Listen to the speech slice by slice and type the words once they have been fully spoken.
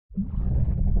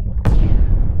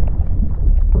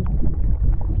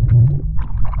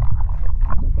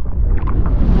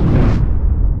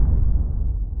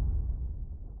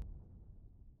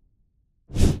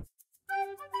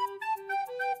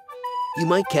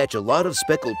might catch a lot of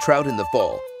speckled trout in the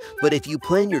fall, but if you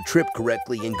plan your trip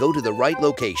correctly and go to the right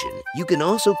location, you can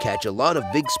also catch a lot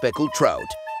of big speckled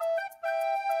trout.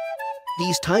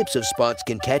 These types of spots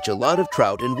can catch a lot of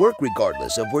trout and work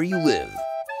regardless of where you live.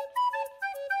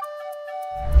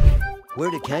 Where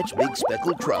to catch big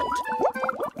speckled trout?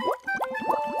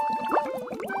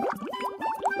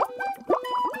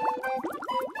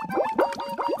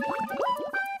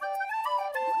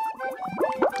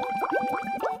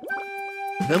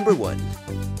 Number 1.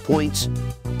 Points.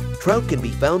 Trout can be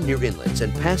found near inlets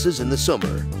and passes in the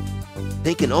summer.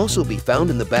 They can also be found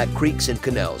in the back creeks and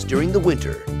canals during the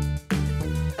winter.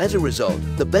 As a result,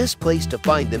 the best place to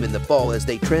find them in the fall as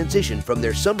they transition from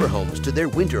their summer homes to their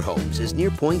winter homes is near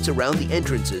points around the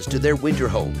entrances to their winter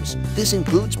homes. This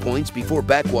includes points before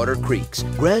backwater creeks,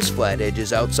 grass flat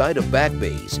edges outside of back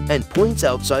bays, and points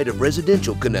outside of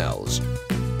residential canals.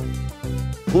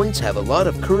 Points have a lot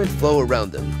of current flow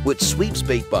around them, which sweeps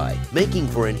bait by, making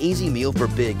for an easy meal for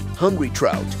big, hungry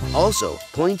trout. Also,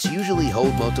 points usually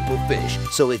hold multiple fish,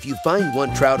 so if you find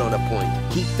one trout on a point,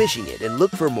 keep fishing it and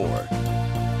look for more.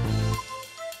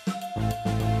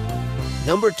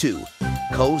 Number 2.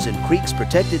 Coves and creeks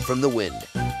protected from the wind.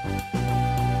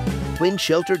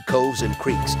 Wind-sheltered coves and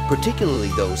creeks, particularly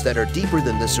those that are deeper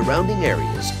than the surrounding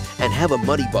areas and have a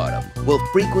muddy bottom, will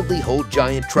frequently hold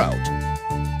giant trout.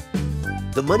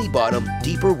 The muddy bottom,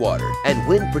 deeper water, and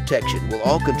wind protection will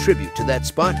all contribute to that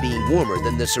spot being warmer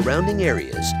than the surrounding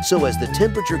areas, so as the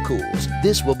temperature cools,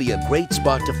 this will be a great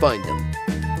spot to find them.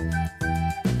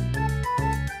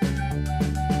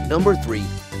 Number 3.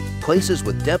 Places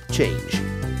with depth change.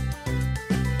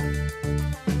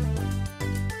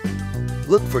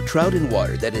 Look for trout in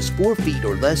water that is 4 feet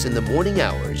or less in the morning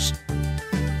hours.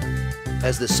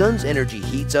 As the sun's energy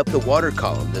heats up the water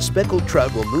column, the speckled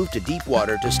trout will move to deep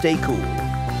water to stay cool.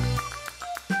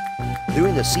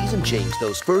 During a season change,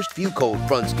 those first few cold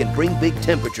fronts can bring big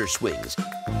temperature swings.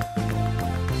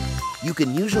 You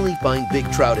can usually find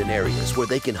big trout in areas where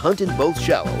they can hunt in both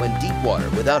shallow and deep water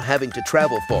without having to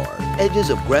travel far.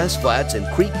 Edges of grass flats and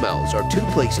creek mouths are 2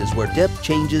 places where depth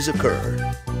changes occur.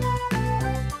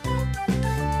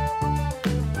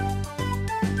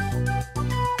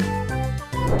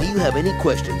 Do you have any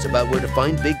questions about where to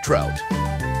find big trout?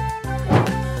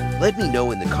 Let me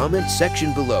know in the comments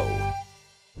section below.